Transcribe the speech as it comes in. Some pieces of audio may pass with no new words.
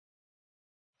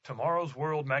Tomorrow's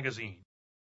World Magazine,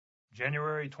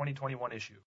 January 2021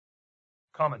 issue.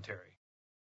 Commentary.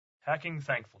 Hacking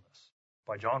Thankfulness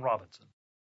by John Robinson.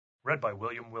 Read by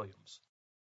William Williams.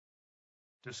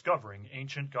 Discovering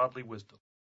Ancient Godly Wisdom.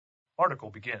 Article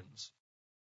begins.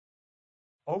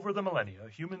 Over the millennia,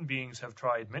 human beings have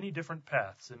tried many different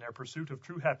paths in their pursuit of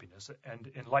true happiness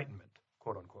and enlightenment,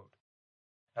 quote-unquote.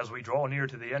 As we draw near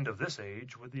to the end of this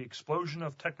age, with the explosion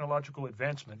of technological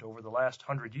advancement over the last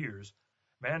 100 years,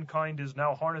 mankind is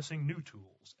now harnessing new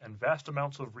tools and vast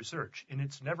amounts of research in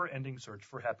its never-ending search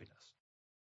for happiness.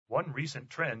 One recent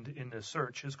trend in this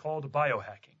search is called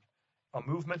biohacking, a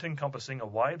movement encompassing a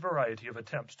wide variety of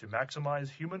attempts to maximize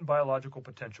human biological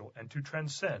potential and to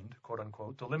transcend,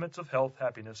 quote-unquote, the limits of health,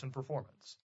 happiness, and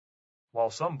performance. While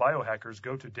some biohackers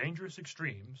go to dangerous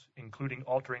extremes, including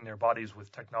altering their bodies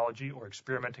with technology or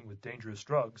experimenting with dangerous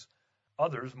drugs,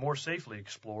 others more safely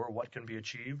explore what can be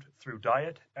achieved through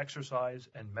diet, exercise,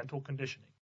 and mental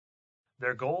conditioning.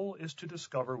 Their goal is to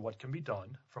discover what can be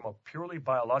done from a purely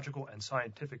biological and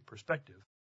scientific perspective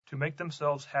to make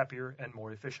themselves happier and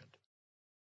more efficient.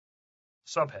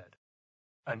 Subhead: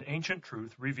 An Ancient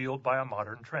Truth Revealed by a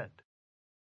Modern Trend.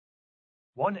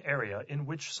 One area in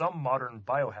which some modern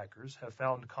biohackers have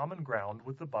found common ground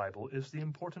with the Bible is the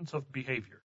importance of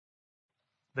behavior.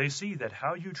 They see that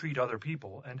how you treat other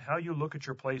people and how you look at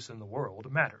your place in the world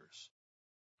matters.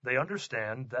 They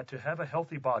understand that to have a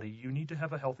healthy body, you need to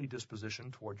have a healthy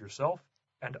disposition toward yourself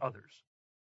and others.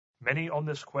 Many on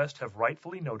this quest have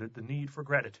rightfully noted the need for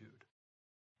gratitude.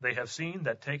 They have seen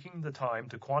that taking the time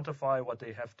to quantify what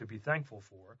they have to be thankful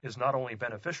for is not only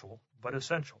beneficial, but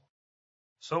essential.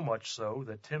 So much so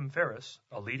that Tim Ferriss,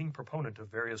 a leading proponent of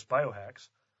various biohacks,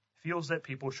 feels that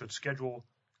people should schedule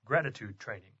gratitude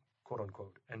training,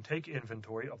 quote-unquote, and take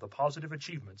inventory of the positive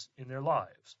achievements in their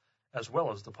lives, as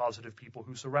well as the positive people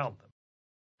who surround them.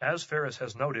 As Ferriss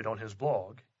has noted on his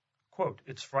blog, quote,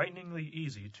 "It's frighteningly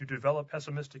easy to develop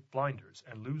pessimistic blinders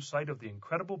and lose sight of the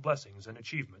incredible blessings and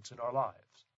achievements in our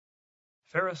lives."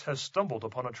 Ferriss has stumbled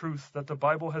upon a truth that the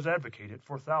Bible has advocated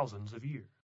for thousands of years.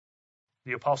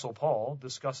 The Apostle Paul,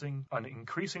 discussing an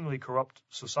increasingly corrupt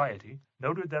society,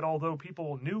 noted that although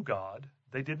people knew God,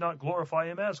 they did not glorify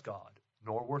Him as God,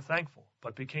 nor were thankful,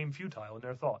 but became futile in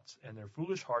their thoughts, and their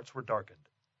foolish hearts were darkened.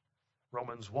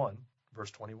 Romans 1, verse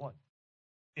 21.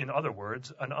 In other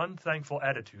words, an unthankful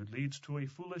attitude leads to a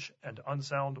foolish and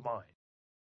unsound mind.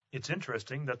 It's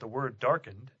interesting that the word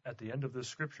darkened at the end of this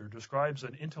scripture describes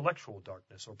an intellectual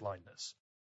darkness or blindness.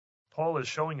 Paul is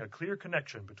showing a clear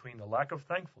connection between the lack of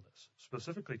thankfulness,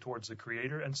 specifically towards the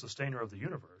Creator and Sustainer of the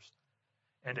universe,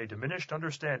 and a diminished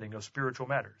understanding of spiritual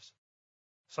matters.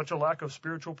 Such a lack of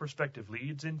spiritual perspective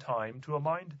leads in time to a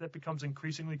mind that becomes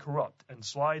increasingly corrupt and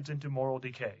slides into moral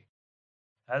decay.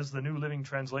 As the New Living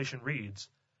Translation reads,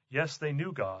 yes, they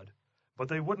knew God, but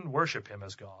they wouldn't worship Him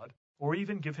as God, or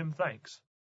even give Him thanks.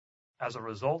 As a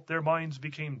result, their minds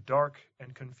became dark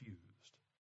and confused.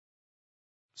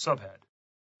 Subhead: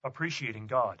 Appreciating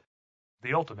God,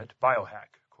 the ultimate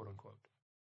biohack, quote-unquote.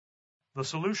 The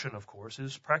solution, of course,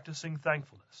 is practicing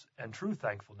thankfulness, and true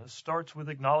thankfulness starts with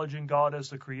acknowledging God as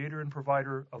the creator and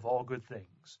provider of all good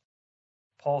things.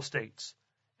 Paul states,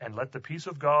 "And let the peace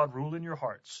of God rule in your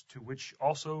hearts, to which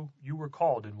also you were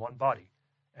called in one body,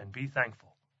 and be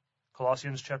thankful."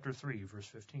 Colossians chapter 3, verse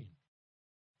 15.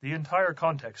 The entire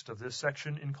context of this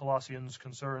section in Colossians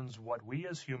concerns what we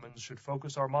as humans should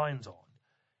focus our minds on,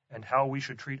 and how we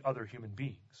should treat other human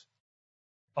beings.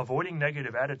 Avoiding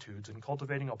negative attitudes and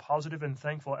cultivating a positive and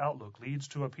thankful outlook leads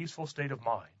to a peaceful state of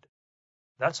mind.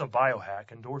 That's a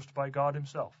biohack endorsed by God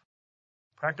Himself.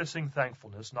 Practicing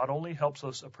thankfulness not only helps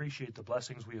us appreciate the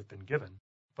blessings we have been given,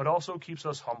 but also keeps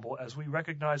us humble as we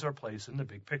recognize our place in the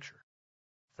big picture.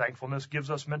 Thankfulness gives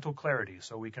us mental clarity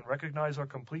so we can recognize our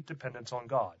complete dependence on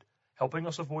God, helping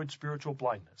us avoid spiritual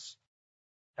blindness.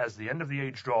 As the end of the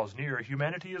age draws near,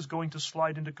 humanity is going to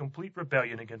slide into complete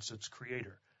rebellion against its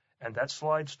Creator, and that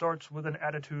slide starts with an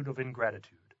attitude of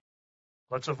ingratitude.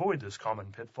 Let's avoid this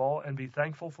common pitfall and be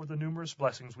thankful for the numerous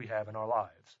blessings we have in our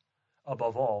lives.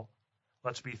 Above all,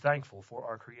 let's be thankful for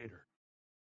our Creator.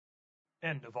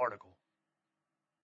 End of article.